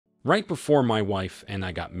Right before my wife and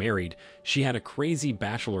I got married, she had a crazy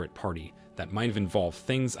bachelorette party that might have involved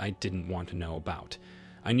things I didn't want to know about.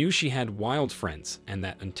 I knew she had wild friends, and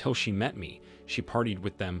that until she met me, she partied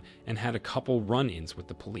with them and had a couple run-ins with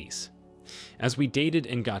the police. As we dated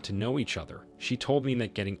and got to know each other, she told me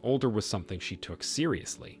that getting older was something she took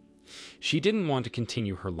seriously. She didn't want to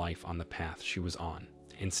continue her life on the path she was on.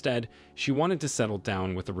 Instead, she wanted to settle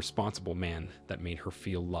down with a responsible man that made her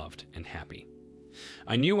feel loved and happy.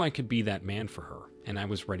 I knew I could be that man for her, and I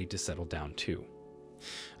was ready to settle down too.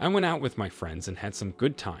 I went out with my friends and had some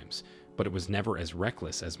good times, but it was never as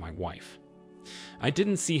reckless as my wife. I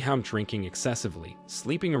didn't see how drinking excessively,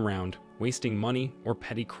 sleeping around, wasting money, or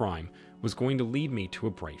petty crime was going to lead me to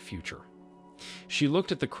a bright future. She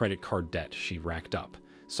looked at the credit card debt she racked up,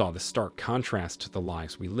 saw the stark contrast to the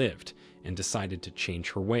lives we lived, and decided to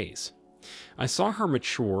change her ways. I saw her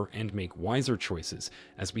mature and make wiser choices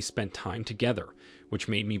as we spent time together, which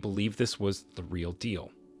made me believe this was the real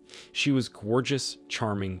deal. She was gorgeous,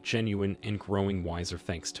 charming, genuine, and growing wiser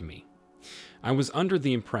thanks to me. I was under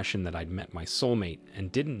the impression that I'd met my soulmate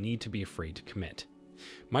and didn't need to be afraid to commit.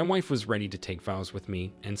 My wife was ready to take vows with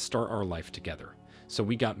me and start our life together, so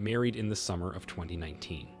we got married in the summer of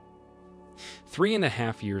 2019.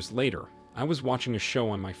 3.5 years later, I was watching a show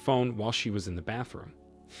on my phone while she was in the bathroom.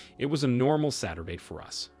 It was a normal Saturday for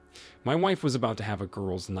us. My wife was about to have a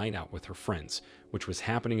girls' night out with her friends, which was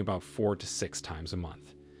happening about 4 to 6 times a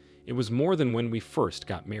month. It was more than when we first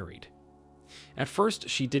got married. At first,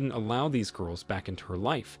 she didn't allow these girls back into her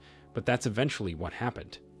life, but that's eventually what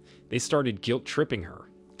happened. They started guilt-tripping her,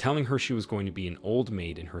 telling her she was going to be an old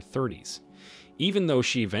maid in her 30s. Even though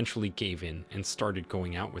she eventually gave in and started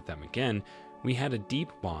going out with them again, we had a deep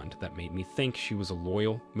bond that made me think she was a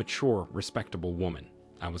loyal, mature, respectable woman.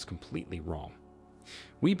 I was completely wrong.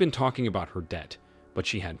 We'd been talking about her debt, but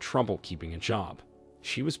she had trouble keeping a job.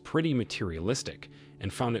 She was pretty materialistic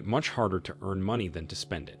and found it much harder to earn money than to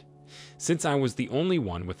spend it. Since I was the only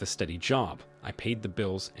one with a steady job, I paid the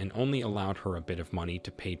bills and only allowed her a bit of money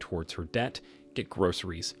to pay towards her debt, get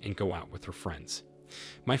groceries, and go out with her friends.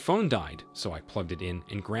 My phone died, so I plugged it in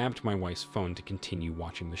and grabbed my wife's phone to continue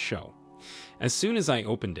watching the show. As soon as I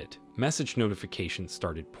opened it, message notifications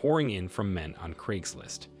started pouring in from men on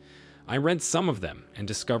Craigslist. I read some of them and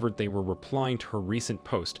discovered they were replying to her recent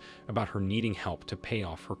post about her needing help to pay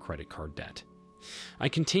off her credit card debt. I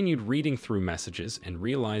continued reading through messages and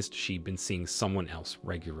realized she'd been seeing someone else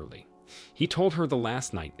regularly. He told her the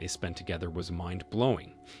last night they spent together was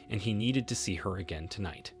mind-blowing, and he needed to see her again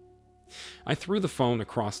tonight. I threw the phone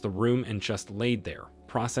across the room and just laid there,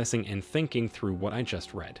 processing and thinking through what I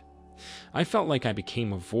just read. I felt like I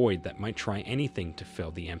became a void that might try anything to fill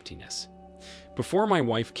the emptiness. Before my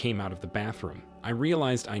wife came out of the bathroom, I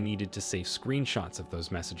realized I needed to save screenshots of those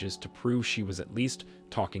messages to prove she was at least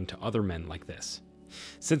talking to other men like this.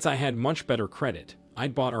 Since I had much better credit,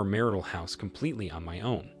 I'd bought our marital house completely on my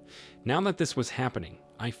own. Now that this was happening,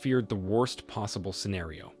 I feared the worst possible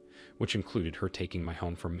scenario, which included her taking my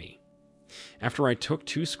home from me. After I took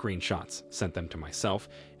 2 screenshots, sent them to myself,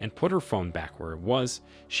 and put her phone back where it was,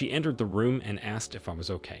 she entered the room and asked if I was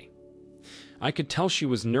okay. I could tell she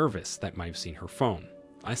was nervous that might have seen her phone.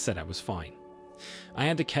 I said I was fine. I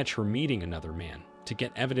had to catch her meeting another man to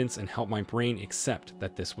get evidence and help my brain accept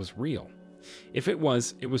that this was real. If it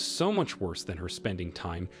was so much worse than her spending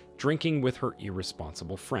time drinking with her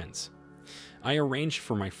irresponsible friends. I arranged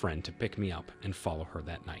for my friend to pick me up and follow her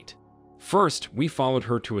that night. First, we followed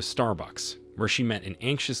her to a Starbucks, where she met an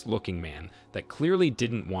anxious-looking man that clearly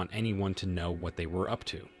didn't want anyone to know what they were up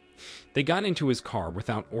to. They got into his car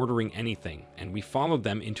without ordering anything, and we followed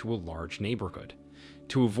them into a large neighborhood.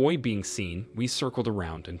 To avoid being seen, we circled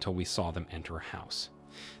around until we saw them enter a house.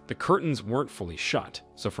 The curtains weren't fully shut,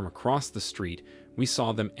 so from across the street, we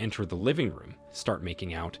saw them enter the living room, start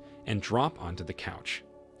making out, and drop onto the couch.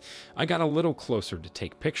 I got a little closer to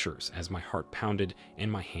take pictures as my heart pounded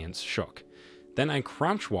and my hands shook. Then I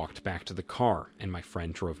crouch-walked back to the car and my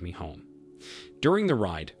friend drove me home. During the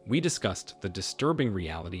ride, we discussed the disturbing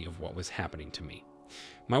reality of what was happening to me.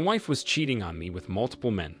 My wife was cheating on me with multiple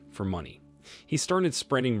men for money. He started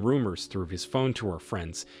spreading rumors through his phone to our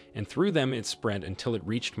friends, and through them it spread until it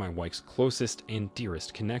reached my wife's closest and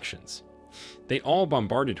dearest connections. They all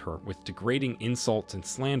bombarded her with degrading insults and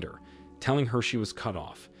slander, telling her she was cut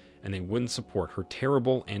off, and they wouldn't support her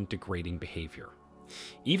terrible and degrading behavior.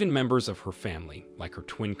 Even members of her family, like her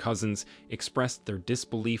twin cousins, expressed their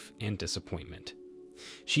disbelief and disappointment.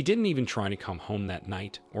 She didn't even try to come home that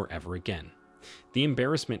night or ever again. The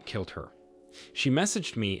embarrassment killed her. She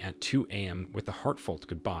messaged me at 2 a.m. with a heartfelt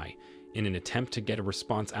goodbye in an attempt to get a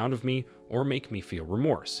response out of me or make me feel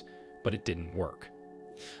remorse, but it didn't work.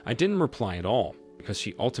 I didn't reply at all because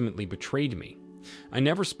she ultimately betrayed me. I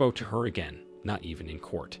never spoke to her again, not even in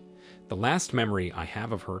court. The last memory I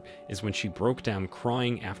have of her is when she broke down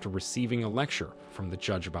crying after receiving a lecture from the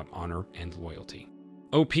judge about honor and loyalty.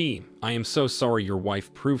 OP, I am so sorry your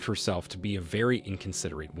wife proved herself to be a very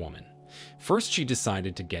inconsiderate woman. First, she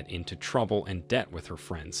decided to get into trouble and debt with her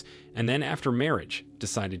friends, and then after marriage,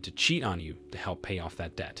 decided to cheat on you to help pay off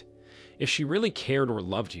that debt. If she really cared or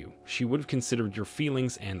loved you, she would have considered your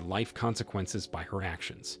feelings and life consequences by her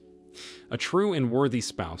actions. A true and worthy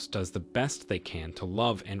spouse does the best they can to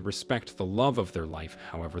love and respect the love of their life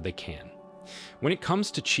however they can. When it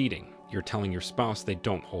comes to cheating, you're telling your spouse they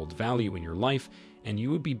don't hold value in your life and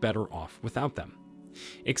you would be better off without them.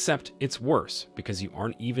 Except it's worse because you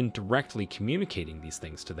aren't even directly communicating these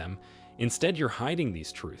things to them. Instead, you're hiding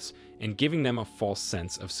these truths and giving them a false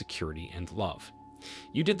sense of security and love.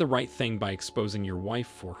 You did the right thing by exposing your wife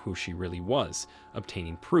for who she really was,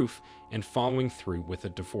 obtaining proof, and following through with a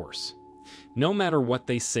divorce. No matter what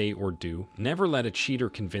they say or do, never let a cheater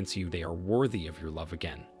convince you they are worthy of your love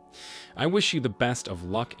again. I wish you the best of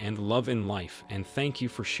luck and love in life, and thank you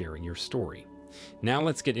for sharing your story. Now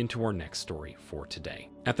let's get into our next story for today.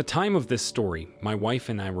 At the time of this story, my wife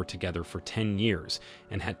and I were together for 10 years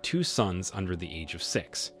and had 2 sons under the age of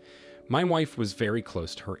 6. My wife was very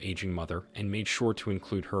close to her aging mother and made sure to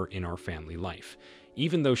include her in our family life,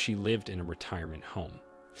 even though she lived in a retirement home.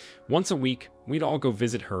 Once a week, we'd all go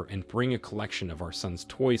visit her and bring a collection of our sons'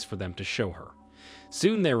 toys for them to show her.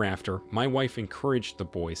 Soon thereafter, my wife encouraged the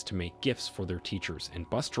boys to make gifts for their teachers and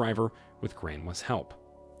bus driver with Grandma's help.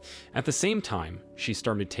 At the same time, she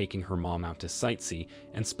started taking her mom out to sightsee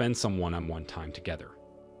and spend some one-on-one time together.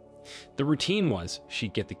 The routine was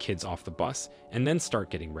she'd get the kids off the bus and then start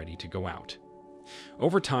getting ready to go out.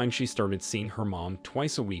 Over time, she started seeing her mom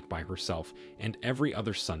twice a week by herself and every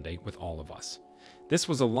other Sunday with all of us. This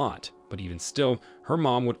was a lot, but even still, her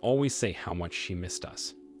mom would always say how much she missed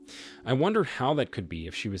us. I wondered how that could be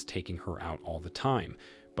if she was taking her out all the time,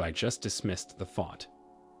 but I just dismissed the thought.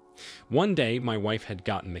 One day, my wife had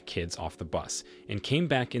gotten the kids off the bus and came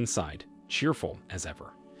back inside, cheerful as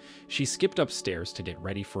ever. She skipped upstairs to get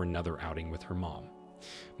ready for another outing with her mom.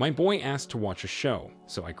 My boy asked to watch a show,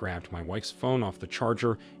 so I grabbed my wife's phone off the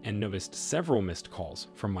charger and noticed several missed calls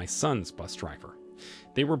from my son's bus driver.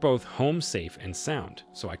 They were both home safe and sound,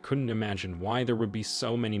 so I couldn't imagine why there would be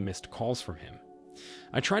so many missed calls from him.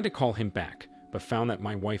 I tried to call him back, but found that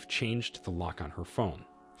my wife changed the lock on her phone.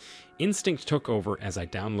 Instinct took over as I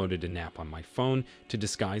downloaded an app on my phone to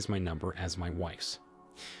disguise my number as my wife's.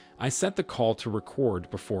 I set the call to record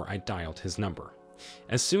before I dialed his number.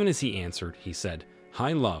 As soon as he answered, he said,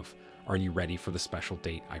 "Hi, love. Are you ready for the special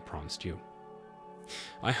date I promised you?"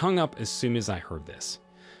 I hung up as soon as I heard this.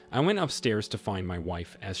 I went upstairs to find my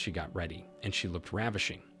wife as she got ready, and she looked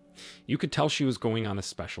ravishing. You could tell she was going on a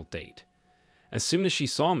special date. As soon as she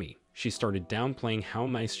saw me, she started downplaying how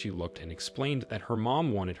nice she looked and explained that her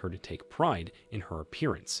mom wanted her to take pride in her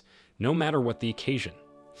appearance, no matter what the occasion.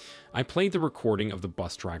 I played the recording of the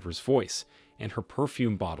bus driver's voice, and her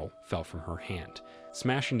perfume bottle fell from her hand,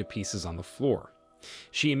 smashing to pieces on the floor.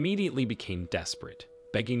 She immediately became desperate,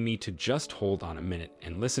 begging me to just hold on a minute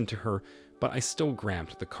and listen to her, but I still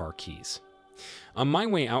grabbed the car keys. On my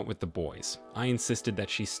way out with the boys, I insisted that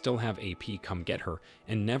she still have AP come get her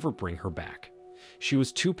and never bring her back. She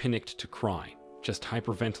was too panicked to cry, just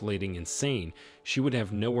hyperventilating and saying she would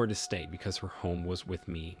have nowhere to stay because her home was with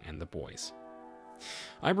me and the boys.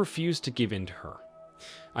 I refused to give in to her.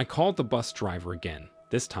 I called the bus driver again,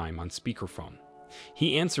 this time on speakerphone.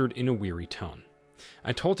 He answered in a weary tone.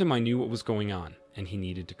 I told him I knew what was going on, and he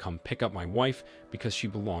needed to come pick up my wife because she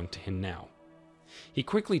belonged to him now. He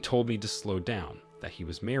quickly told me to slow down, that he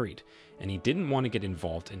was married, and he didn't want to get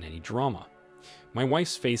involved in any drama. My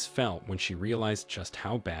wife's face fell when she realized just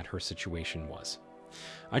how bad her situation was.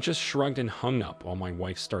 I just shrugged and hung up while my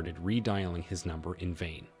wife started redialing his number in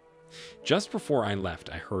vain. Just before I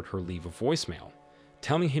left, I heard her leave a voicemail,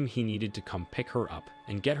 telling him he needed to come pick her up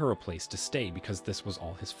and get her a place to stay because this was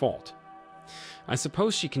all his fault. I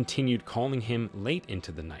suppose she continued calling him late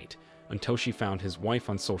into the night until she found his wife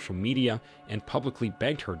on social media and publicly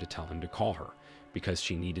begged her to tell him to call her because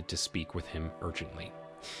she needed to speak with him urgently.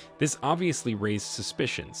 This obviously raised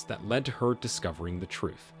suspicions that led to her discovering the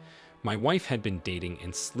truth. My wife had been dating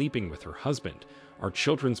and sleeping with her husband, our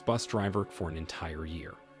children's bus driver, for an entire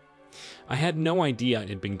year. I had no idea it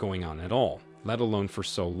had been going on at all, let alone for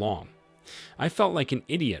so long. I felt like an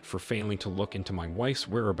idiot for failing to look into my wife's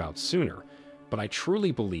whereabouts sooner, but I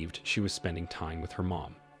truly believed she was spending time with her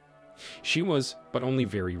mom. She was, but only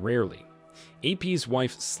very rarely. AP's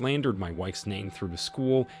wife slandered my wife's name through the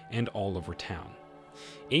school and all over town.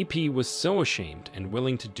 AP was so ashamed and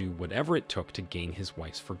willing to do whatever it took to gain his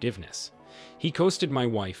wife's forgiveness. He ghosted my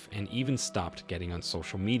wife and even stopped getting on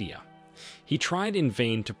social media. He tried in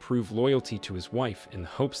vain to prove loyalty to his wife in the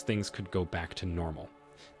hopes things could go back to normal.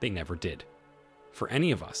 They never did. For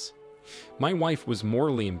any of us. My wife was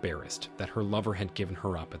mortally embarrassed that her lover had given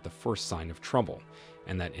her up at the first sign of trouble,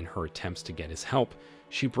 and that in her attempts to get his help,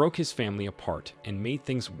 she broke his family apart and made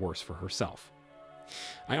things worse for herself.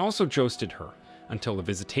 I also ghosted her until a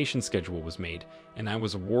visitation schedule was made and I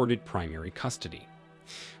was awarded primary custody.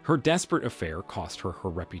 Her desperate affair cost her her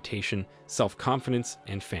reputation, self-confidence,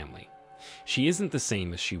 and family. She isn't the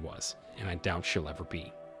same as she was, and I doubt she'll ever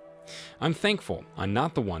be. I'm thankful I'm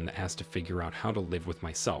not the one that has to figure out how to live with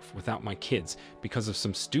myself without my kids because of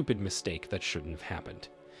some stupid mistake that shouldn't have happened.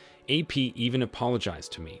 AP even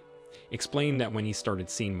apologized to me, explained that when he started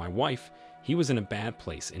seeing my wife, he was in a bad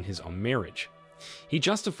place in his own marriage. He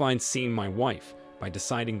justified seeing my wife by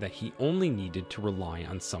deciding that he only needed to rely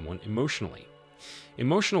on someone emotionally.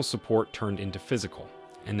 Emotional support turned into physical,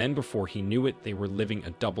 and then before he knew it, they were living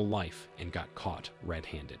a double life and got caught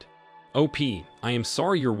red-handed. OP, I am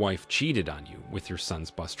sorry your wife cheated on you with your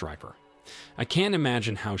son's bus driver. I can't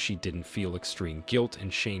imagine how she didn't feel extreme guilt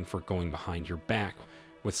and shame for going behind your back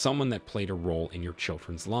with someone that played a role in your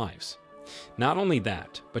children's lives. Not only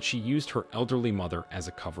that, but she used her elderly mother as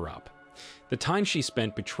a cover-up. The time she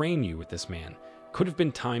spent betraying you with this man could have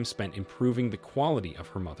been time spent improving the quality of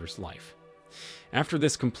her mother's life. After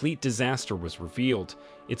this complete disaster was revealed,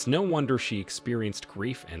 it's no wonder she experienced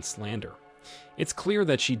grief and slander. It's clear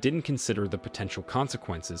that she didn't consider the potential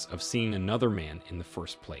consequences of seeing another man in the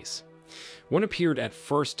first place. What appeared at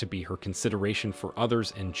first to be her consideration for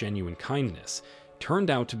others and genuine kindness turned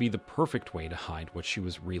out to be the perfect way to hide what she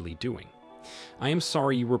was really doing. I am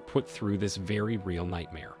sorry you were put through this very real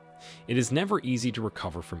nightmare. It is never easy to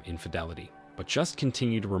recover from infidelity, but just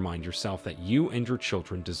continue to remind yourself that you and your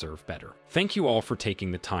children deserve better. Thank you all for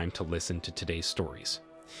taking the time to listen to today's stories.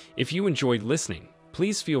 If you enjoyed listening,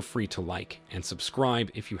 please feel free to like and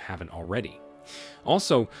subscribe if you haven't already.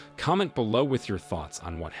 Also, comment below with your thoughts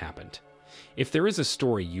on what happened. If there is a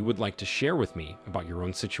story you would like to share with me about your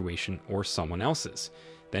own situation or someone else's,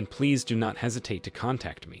 then please do not hesitate to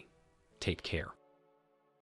contact me. Take care.